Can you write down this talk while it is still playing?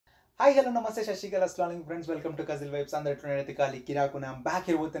Hi, hello, Namaste, Shskl, Assalamualikum friends. Welcome to Kazil Vibes. I'm back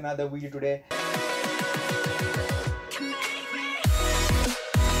here with another video today.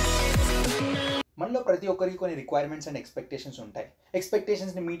 మనలో ప్రతి ఒక్కరికి కొన్ని requirements and expectations ఉంటాయి.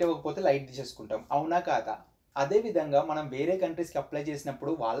 ఎక్స్పెక్టేషన్స్ని meet అవ్వకపోతే light తీసేసుకుంటాం. అవునా కాదా? అదే విధంగా మనం వేరే కంట్రీస్కి అప్లై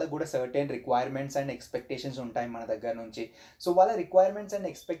చేసినప్పుడు వాళ్ళకు కూడా సర్టెన్ రిక్వైర్మెంట్స్ అండ్ ఎక్స్పెక్టేషన్స్ ఉంటాయి మన దగ్గర నుంచి. సో వాళ్ళ రిక్వైర్మెంట్స్ అండ్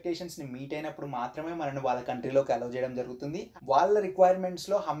ఎక్స్పెక్టేషన్స్ని మీట్ అయినప్పుడు మాత్రమే మనల్ని వాళ్ళ కంట్రీలోకి అలౌ చేయడం జరుగుతుంది. వాళ్ళ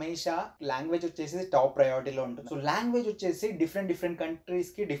రిక్వైర్మెంట్స్లో హమేషా లాంగ్వేజ్ వచ్చేసి టాప్ ప్రయారిటీలో ఉంటుంది. సో లాంగ్వేజ్ వచ్చేసి డిఫరెంట్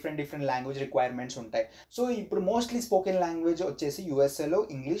కంట్రీస్కి డిఫరెంట్ లాంగ్వేజ్ రిక్వైర్మెంట్స్ ఉంటాయి. సో ఇప్పుడు మోస్ట్లీ స్పోకెన్ లాంగ్వేజ్ వచ్చేసి యూఎస్ఏలో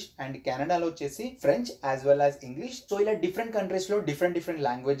ఇంగ్లీష్ అండ్ కెనడాలో వచ్చేసి French as well as English. So ఇలా డిఫరెంట్ కంట్రీస్లో డిఫరెంట్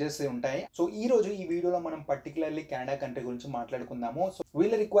లాంగ్వేజెస్ ఉంటాయి. సో ఈ రోజు ఈ వీడియోలో మనం పర్టికులర్లీ కెనడా కంట్రీ గురించి మాట్లాడుకుందాము. సో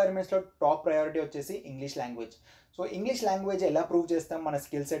వీళ్ళ రిక్వైర్మెంట్స్లో టాప్ ప్రయారిటీ వచ్చేసి English language. So English language ఎలా ప్రూవ్ చేస్తాం మన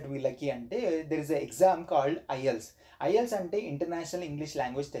స్కిల్ సెట్ వీళ్ళకి అంటే there is a exam called IELTS. IELTS అంటే international English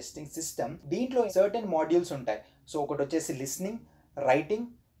language testing system. దీంట్లో సర్టెన్ మాడ్యూల్స్ ఉంటాయి. సో ఒకటి వచ్చేసి listening, writing,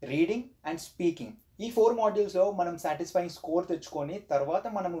 reading and speaking. ఈ 4 మాడ్యూల్స్లో మనం సాటిస్ఫైయింగ్ స్కోర్ తెచ్చుకొని తర్వాత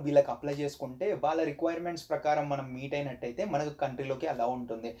మనము వీళ్ళకి అప్లై చేసుకుంటే వాళ్ళ రిక్వైర్మెంట్స్ ప్రకారం మనం మీట్ అయినట్టయితే మనకు కంట్రీలోకి అలా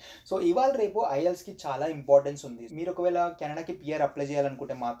ఉంటుంది. సో ఇవాళ రేపు ఐఎల్స్కి చాలా ఇంపార్టెన్స్ ఉంది. మీరు ఒకవేళ కెనడాకి పిఆర్ అప్లై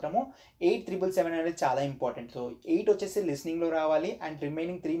చేయాలనుకుంటే మాత్రము 8,777 అనేది చాలా ఇంపార్టెంట్. సో 8 వచ్చేసి లిస్నింగ్లో రావాలి and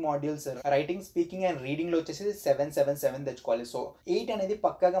remaining 3 modules writing, speaking and రీడింగ్లో వచ్చేసి 777 తెచ్చుకోవాలి. సో 8 అనేది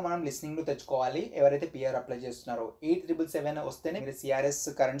పక్కాగా మనం లిస్నింగ్లో తెచ్చుకోవాలి ఎవరైతే పిఆర్ అప్లై చేస్తున్నారో. 8,777 వస్తేనే మీరు సిఆర్ఎస్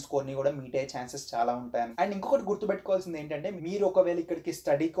కరెంట్ స్కోర్ని కూడా మీట్ అయ్యే ఛాన్సెస్ చాలా ఉంటాయి. అండ్ ఇంకొకటి గుర్తుపెట్టుకోవాల్సింది ఏంటంటే మీరు ఒకవేళ ఇక్కడికి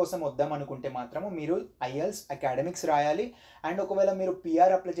స్టడీ కోసం వద్దాం అనుకుంటే మాత్రము మీరు ఐఎల్స్ అకాడమిక్స్ రాయాలి. అండ్ ఒకవేళ మీరు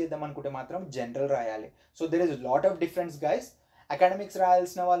పిఆర్ అప్లై చేద్దాం అనుకుంటే మాత్రం జనరల్ రాయాలి. So there is lot of difference guys. Academics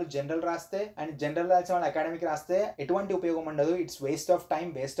రాయాల్సిన వాళ్ళు జనరల్ రాస్తే అండ్ జనరల్ రాయాల్సిన వాళ్ళు అకాడమిక్ రాస్తే ఎటువంటి ఉపయోగం ఉండదు. It's waste of time,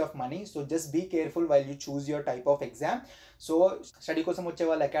 waste of money. So just be careful while you choose your type of exam. So study కోసం వచ్చే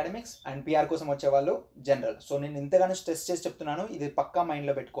వాళ్ళు అకాడమిక్స్ అండ్ పిఆర్ కోసం వచ్చే వాళ్ళు జనరల్. సో నేను ఇంతగానో స్ట్రెస్ చేసి చెప్తున్నాను, ఇది పక్కా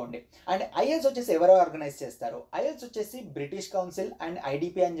మైండ్లో పెట్టుకోండి. అండ్ ఐఎల్స్ వచ్చేసి ఎవరో ఆర్గనైజ్ చేస్తారు. ఐఎల్స్ వచ్చేసి బ్రిటిష్ కౌన్సిల్ అండ్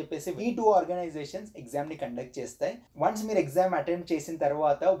ఐడిపి అని చెప్పేసి ఈ 2 ఆర్గనైజేషన్స్ ఎగ్జామ్ని కండక్ట్ చేస్తాయి. వన్స్ మీరు ఎగ్జామ్ అటెంప్ట్ చేసిన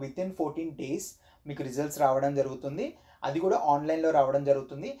తర్వాత వితిన్ 14 days మీకు రిజల్ట్స్ రావడం జరుగుతుంది. అది కూడా ఆన్లైన్లో రావడం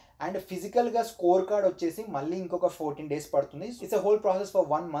జరుగుతుంది. అండ్ ఫిజికల్గా స్కోర్ కార్డ్ వచ్చేసి మళ్ళీ ఇంకొక 14 days పడుతుంది. It's a whole process for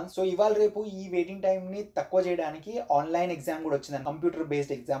 1 month. So ఇవాళ రేపు ఈ వెయిటింగ్ టైంని తక్కువ చేయడానికి ఆన్లైన్ ఎగ్జామ్ కూడా వచ్చింది, కంప్యూటర్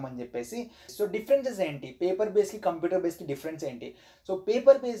బేస్డ్ ఎగ్జామ్ అని చెప్పేసి. సో డిఫరెన్సెస్ ఏంటి, పేపర్ బేస్కి కంప్యూటర్ బేస్కి డిఫరెన్స్ ఏంటి? సో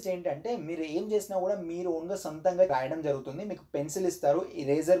పేపర్ బేస్డ్ ఏంటంటే మీరు ఏం చేసినా కూడా మీరు ఓన్గా సొంతంగా రాయడం జరుగుతుంది. మీకు పెన్సిల్ ఇస్తారు,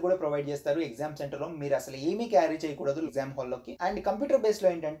 ఇరేజర్ కూడా ప్రొవైడ్ చేస్తారు ఎగ్జామ్ సెంటర్లో. మీరు అసలు ఏమీ క్యారీ చేయకూడదు ఎగ్జామ్ హాల్లోకి. అండ్ కంప్యూటర్ బేస్లో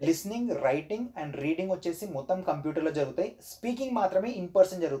ఏంటంటే లిస్నింగ్, రైటింగ్ అండ్ రీడింగ్ వచ్చేసి మొత్తం కంప్యూటర్లో జరుగుతాయి. స్పీకింగ్ మాత్రమే ఇన్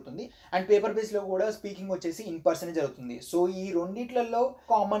పర్సన్ జరుగుతుంది. అండ్ పేపర్ బేస్ లో కూడా స్పీకింగ్ వచ్చేసి ఇన్ పర్సన్ జరుగుతుంది. సో ఈ రెండిట్లలో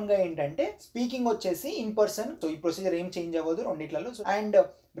కామన్ గా ఏంటంటే స్పీకింగ్ వచ్చేసి ఇన్ పర్సన్. సో ఈ ప్రొసీజర్ ఏం చేంజ్ అవ్వదు రెండిట్లలో. అండ్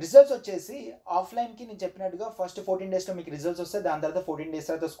రిజల్ట్స్ వచ్చేసి ఆఫ్లైన్ కి నేను చెప్పినట్టుగా ఫస్ట్ 14 days లో మీకు రిజల్ట్స్ వస్తాయి. దాని తర్వాత 14 days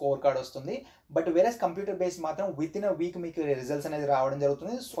తర్వాత స్కోర్ కార్డ్ వస్తుంది. బట్ వేరే కంప్యూటర్ బేస్ మాత్రం విత్ ఇన్ అ వీక్ మీకు రిజల్ట్స్ అనేది రావడం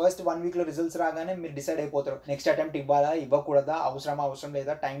జరుగుతుంది. ఫస్ట్ 1 week లో రిజల్ట్స్ రాగానే మీరు డిసైడ్ అయిపోతారు నెక్స్ట్ అటెంప్ట్ ఇవ్వాలా, ఇవ్వకూడదా, అవసరం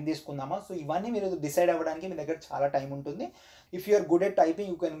లేదా, టైం తీసుకుందామా. సో ఇవన్నీ మీరు డిసైడ్ అవ్వడానికి మీ దగ్గర చాలా టైం ఉంటుంది. If you are good at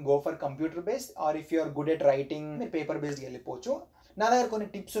typing you can go for computer based, are if you are good at writing మీరు పేపర్ బేస్డ్కి వెళ్ళిపోవచ్చు. నా దగ్గర కొన్ని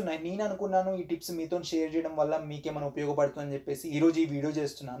టిప్స్ ఉన్నాయి. నేను అనుకున్నాను ఈ టిప్స్ మీతో షేర్ చేయడం వల్ల మీకేమైనా ఉపయోగపడుతుందని చెప్పేసి ఈరోజు ఈ వీడియో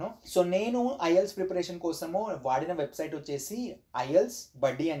చేస్తున్నాను. సో నేను ఐఎల్స్ ప్రిపరేషన్ కోసము వాడిన వెబ్సైట్ వచ్చేసి ఐఎల్స్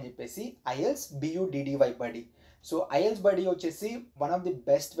బడ్డీ అని చెప్పేసి, ఐఎల్స్ BUDDY బడ్డీ. సో ఐఎల్స్ బడ్డీ వచ్చేసి one of the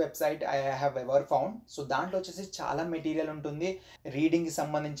best website I have ever found. So దాంట్లో వచ్చేసి చాలా మెటీరియల్ ఉంటుంది. రీడింగ్కి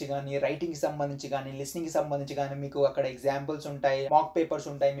సంబంధించి కానీ, రైటింగ్కి సంబంధించి కానీ, లిస్నింగ్కి సంబంధించి కానీ మీకు అక్కడ ఎగ్జాంపుల్స్ ఉంటాయి, మాక్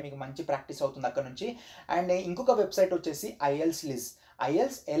పేపర్స్ ఉంటాయి, మీకు మంచి ప్రాక్టీస్ అవుతుంది అక్కడ నుంచి. అండ్ ఇంకొక వెబ్సైట్ వచ్చేసి ఐఎల్స్ లిజ్,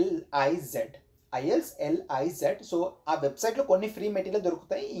 IELTS. సో ఆ వెబ్సైట్లో కొన్ని ఫ్రీ మెటీరియల్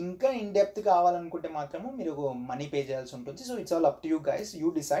దొరుకుతాయి. ఇంకా ఇన్ డెప్త్ కావాలనుకుంటే మాత్రము మీరు మనీ పే చేయాల్సి ఉంటుంది. So it's all up to you guys, you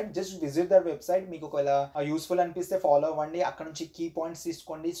decide. Just visit their website. మీకు ఒకవేళ యూస్ఫుల్ అనిపిస్తే ఫాలో అవ్వండి, అక్కడ నుంచి కీ పాయింట్స్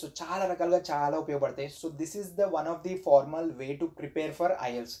తీసుకోండి. సో చాలా రకాలుగా చాలా ఉపయోగపడతాయి. So this is the one of the formal way to prepare for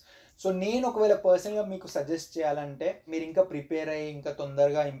IELTS. So నేను ఒకవేళ పర్సనల్గా మీకు సజెస్ట్ చేయాలంటే మీరు ఇంకా ప్రిపేర్ అయ్యి ఇంకా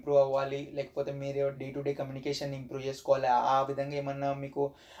తొందరగా ఇంప్రూవ్ అవ్వాలి, లేకపోతే మీరు day to day communication improve చేసుకోవాలి, ఆ విధంగా ఏమన్నా మీకు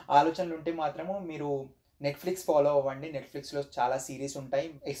ఆలోచనలు ఉంటే మాత్రము మీరు నెట్ఫ్లిక్స్ ఫాలో అవ్వండి. నెట్ఫ్లిక్స్లో చాలా సిరీస్ ఉంటాయి,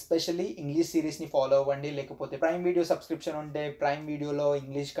 ఎస్పెషల్లీ ఇంగ్లీష్ సిరీస్ని ఫాలో అవ్వండి. లేకపోతే ప్రైమ్ వీడియో సబ్స్క్రిప్షన్ ఉంటే ప్రైమ్ వీడియోలో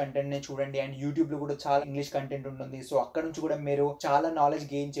ఇంగ్లీష్ కంటెంట్ని చూడండి. అండ్ యూట్యూబ్లో కూడా చాలా ఇంగ్లీష్ కంటెంట్ ఉంటుంది. సో అక్కడ నుంచి కూడా మీరు చాలా నాలెడ్జ్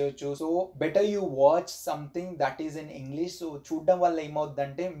గెయిన్ చేయొచ్చు. So better you watch something that is in English. So చూడడం వల్ల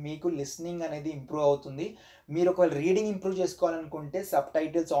ఏమవుతుందంటే మీకు లిస్నింగ్ అనేది ఇంప్రూవ్ అవుతుంది, మీరు ఒకవేళ రీడింగ్ ఇంప్రూవ్ చేసుకోవాలనుకుంటే సబ్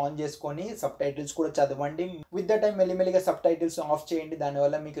టైటిల్స్ ఆన్ చేసుకొని సబ్ టైటిల్స్ కూడా చదవండి. విత్ ద టైం మెల్లిమెల్లిగా సబ్ టైటిల్స్ ఆఫ్ చేయండి.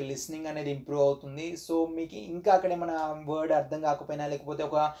 దానివల్ల మీకు లిస్నింగ్ అనేది ఇంప్రూవ్ అవుతుంది. సో మీకు ఇంకా అక్కడ ఏమైనా వర్డ్ అర్థం కాకపోయినా లేకపోతే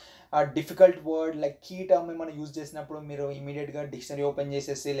ఒక difficult word like key term ఏమైనా యూజ్ చేసినప్పుడు మీరు ఇమీడియట్గా డిక్షనరీ ఓపెన్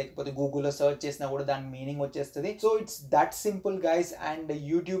చేసేసి లేకపోతే గూగుల్లో సర్చ్ చేసినా కూడా దాని మీనింగ్ వచ్చేస్తుంది. So it's that simple guys. And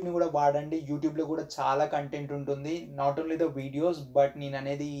యూట్యూబ్ని కూడా వాడండి. యూట్యూబ్లో కూడా చాలా కంటెంట్ ఉంటుంది. Not only the videos but నేను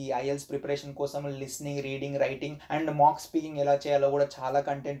అనేది ఈ ఐఎల్స్ ప్రిపరేషన్ కోసం listening, reading, writing and mock speaking ఎలా చేయాలో కూడా చాలా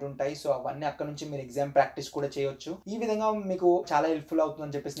కంటెంట్ ఉంటాయి. సో అవన్నీ అక్కడ నుంచి మీరు ఎగ్జామ్ ప్రాక్టీస్ కూడా చేయొచ్చు. ఈ విధంగా మీకు చాలా హెల్ప్ఫుల్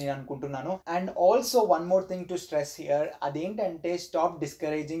అవుతుందని చెప్పేసి నేను అనుకుంటున్నాను. And also one more thing to stress here, అదేంటంటే స్టాప్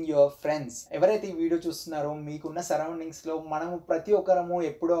డిస్కరేజింగ్ యువర్ ఫ్రెండ్స్. ఎవరైతే ఈ వీడియో చూస్తున్నారో మీకున్న సరౌండింగ్స్ లో మనము ప్రతి ఒక్కరము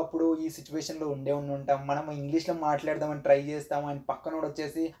ఎప్పుడో అప్పుడు ఈ సిచ్యువేషన్ లో ఉంటాం. మనం ఇంగ్లీష్ లో మాట్లాడదామని ట్రై చేస్తాము అండ్ పక్కనోడు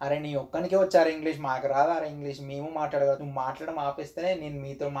వచ్చేసి అరే నీ ఒక్కనికే వచ్చారా ఇంగ్లీష్, మాకు రాదారా ఇంగ్లీష్, మేము మాట్లాడగలం, నువ్వు మాట్లాడడం ఆపేస్తేనే నేను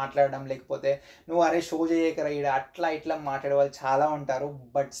మీతో మాట్లాడడం, లేకపోతే నువ్వు అరే షో చేయకరా ఈడ, అట్లా ఇట్లా మాట్లాడే వాళ్ళు చాలా ఉంటారు.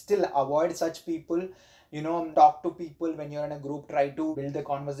 But still avoid such people. talk to people when you're in a group, try to build the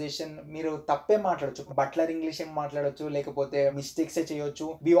conversation. మీరు తప్పే మాట్లాడొచ్చు, బట్లర్ ఇంగ్లీష్ ఏం మాట్లాడొచ్చు, లేకపోతే మిస్టేక్స్ చేయొచ్చు.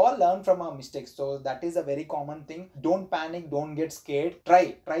 we all learn from our mistakes, so that is a very common thing. don't panic, don't get scared. try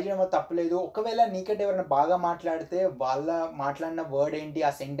చేయడం తప్పలేదు. ఒకవేళ నీకంటే ఎవరైనా బాగా మాట్లాడితే వాళ్ళ మాట్లాడిన వర్డ్ ఏంటి,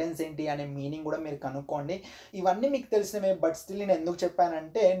 ఆ సెంటెన్స్ ఏంటి అనే మీనింగ్ కూడా మీరు కనుక్కోండి. ఇవన్నీ మీకు తెలిసినవే, బట్ స్టిల్ నేను ఎందుకు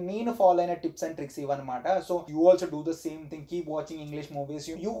చెప్పానంటే నేను ఫాలో అయిన టిప్స్ అండ్ ట్రిక్స్ ఇవన్నమాట. So you also do the same thing, keep watching English movies.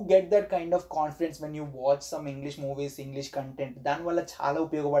 You get that kind of confidence when you watch some English movies, English content. దానివల్ల చాలా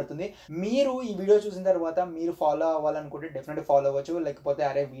ఉపయోగపడుతుంది. మీరు ఈ వీడియో చూసిన తర్వాత మీరు ఫాలో అవ్వాలనుకుంటే డెఫినెట్గా ఫాలో అవ్వచ్చు. లేకపోతే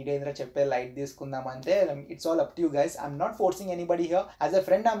అరే వీడియో ఏదైనా చెప్పే లైట్ తీసుకుందాం అంటే it's all up to you guys. I'm not forcing anybody here. As a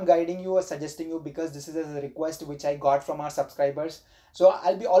friend I'm guiding you, suggesting you, because this is a request which I got from our subscribers. So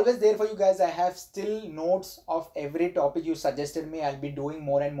I'll be always there for you guys. I have still notes of every topic you suggested me. I'll be doing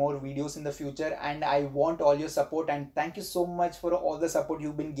more and more videos in the future and I want all your support, and thank you so much for all the support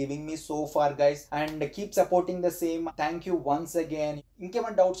you've been giving me so far guys, and keep supporting the same. Thank you once again.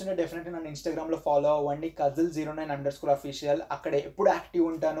 ఇంకేమైనా doubts ఉంటే డెఫినెట్గా నన్ను ఇన్స్టాగ్రామ్లో follow అవ్వండి, kazil09_official. అక్కడ ఎప్పుడు active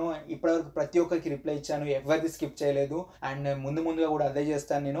ఉంటాను. ఇప్పటివరకు ప్రతి ఒక్కరికి రిప్లై ఇచ్చాను, ఎవరిది స్కిప్ చేయలేదు, అండ్ ముందుగా కూడా అదే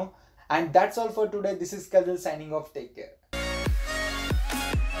చేస్తాను నేను. And that's all for today. This is Kazil signing off. Take care.